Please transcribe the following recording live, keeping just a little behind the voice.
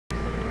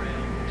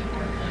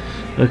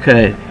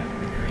Okay,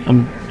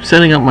 I'm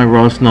setting up my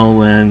Ross Null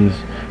lens.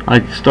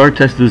 I start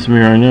tested this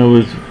mirror. I know it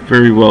was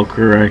very well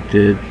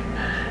corrected,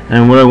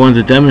 and what I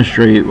wanted to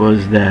demonstrate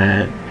was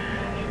that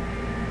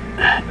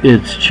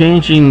it's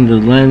changing the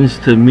lens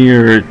to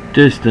mirror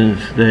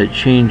distance that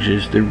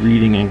changes the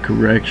reading and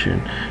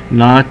correction,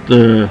 not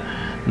the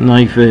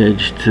knife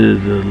edge to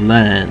the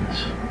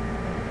lens.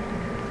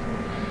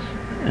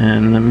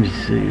 And let me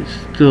see, it's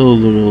still a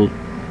little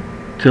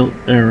tilt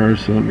error,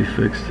 so let me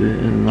fix it.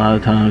 And a lot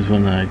of times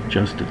when I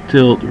adjust the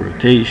tilt, the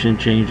rotation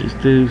changes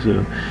too,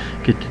 so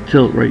get the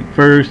tilt right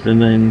first and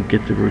then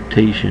get the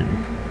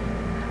rotation.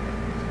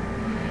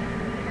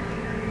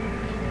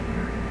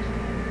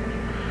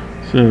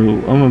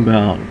 So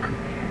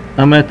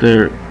I'm at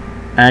the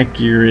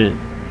accurate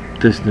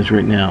distance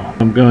right now.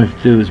 What I'm going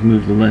to do is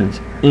move the lens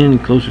in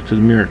closer to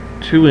the mirror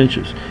 2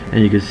 inches,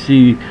 and you can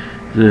see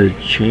the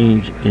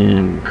change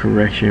in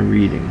correction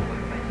reading.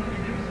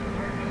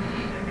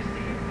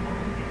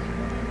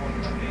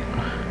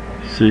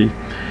 See,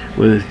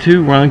 with the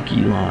 2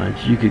 Ronchi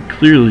lines, you could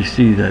clearly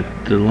see that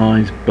the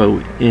lines bow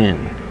in,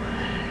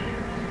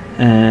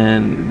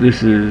 and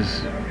this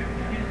is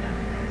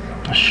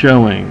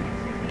showing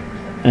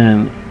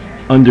an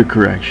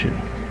undercorrection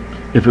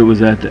if it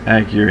was at the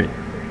accurate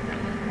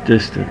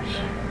distance.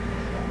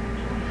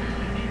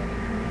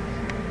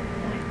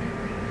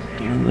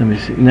 Let me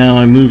see. Now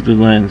I moved the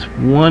lens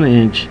 1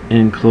 inch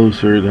in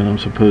closer than I'm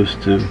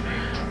supposed to.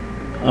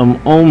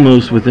 I'm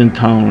almost within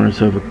tolerance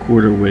of a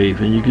quarter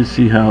wave, and you can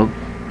see how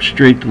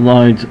straight the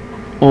lines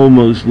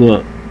almost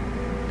look.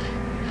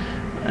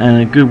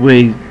 And a good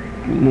way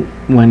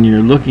when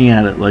you're looking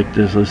at it like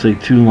this, let's say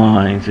 2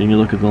 lines, and you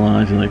look at the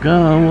lines and like,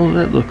 oh, well,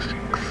 that looks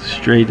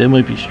straight, that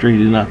might be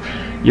straight enough.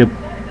 You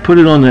put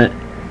it on the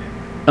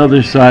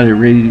other side of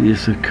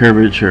radius of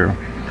curvature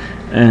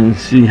and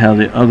see how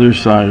the other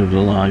side of the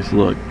lines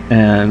look,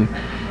 and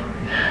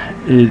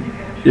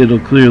it'll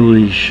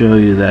clearly show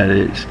you that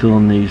it still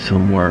needs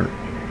some work.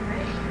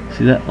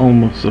 See, that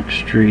almost looks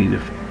straight.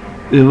 If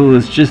it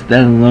was just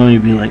that alone,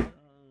 you'd be like,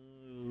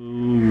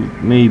 oh,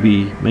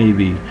 maybe.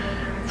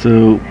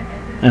 So,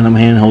 and I'm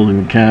hand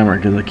holding the camera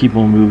because I keep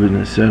on moving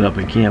the setup.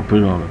 I can't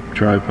put it on a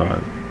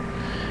tripod.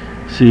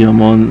 See,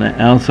 I'm on the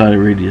outside of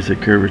radius of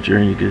curvature,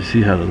 and you can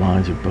see how the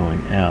lines are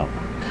bowing out.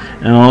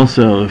 And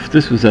also, if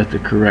this was at the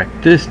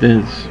correct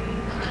distance,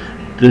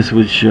 this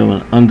would show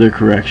an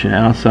undercorrection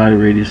outside of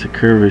radius of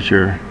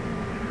curvature.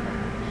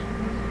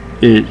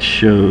 It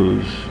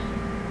shows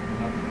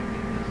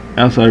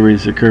outside of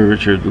radius of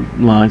curvature, the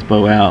lines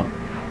bow out.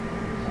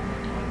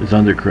 It's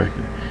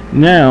undercorrected.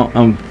 Now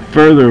I'm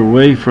further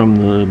away from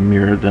the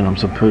mirror than I'm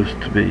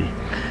supposed to be,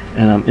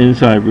 and I'm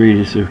inside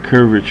radius of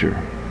curvature.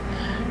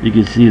 You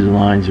can see the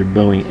lines are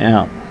bowing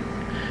out.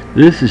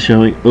 This is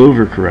showing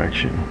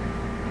overcorrection.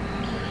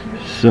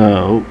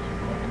 So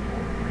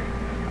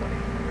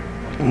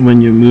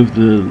when you move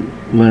the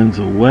lens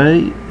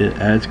away, it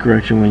adds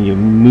correction. When you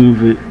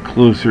move it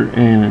closer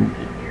in,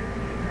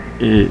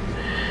 it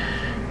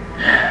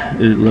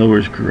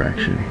lowers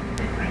correction.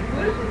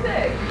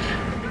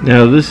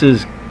 Now this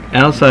is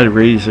outside of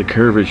radius of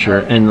curvature,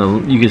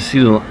 and you can see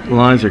the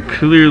lines are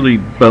clearly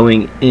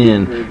bowing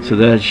in, so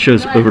that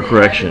shows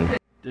overcorrection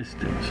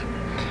distance.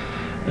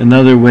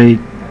 Another way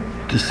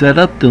to set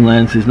up the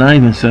lens is not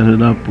even set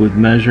it up with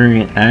measuring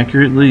it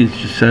accurately. It's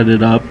just set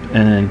it up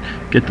and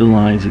get the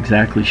lines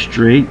exactly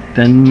straight,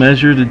 then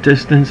measure the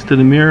distance to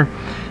the mirror.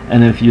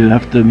 And if you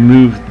have to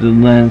move the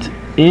lens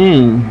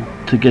in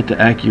to get the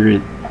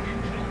accurate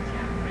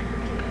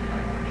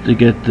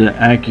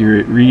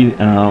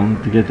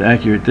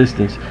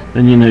distance,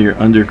 then you know you're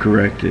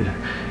undercorrected.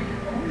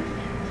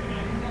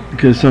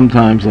 Because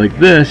sometimes like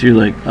this, you're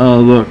like, oh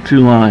look, 2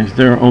 lines,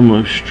 they're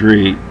almost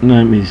straight.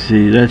 Let me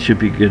see, that should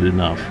be good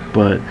enough.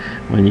 But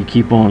when you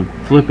keep on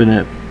flipping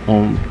it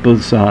on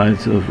both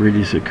sides of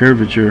radius of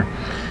curvature,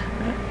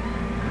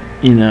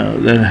 you know,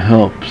 that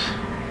helps.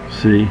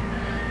 See,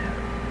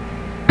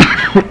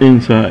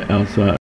 inside, outside.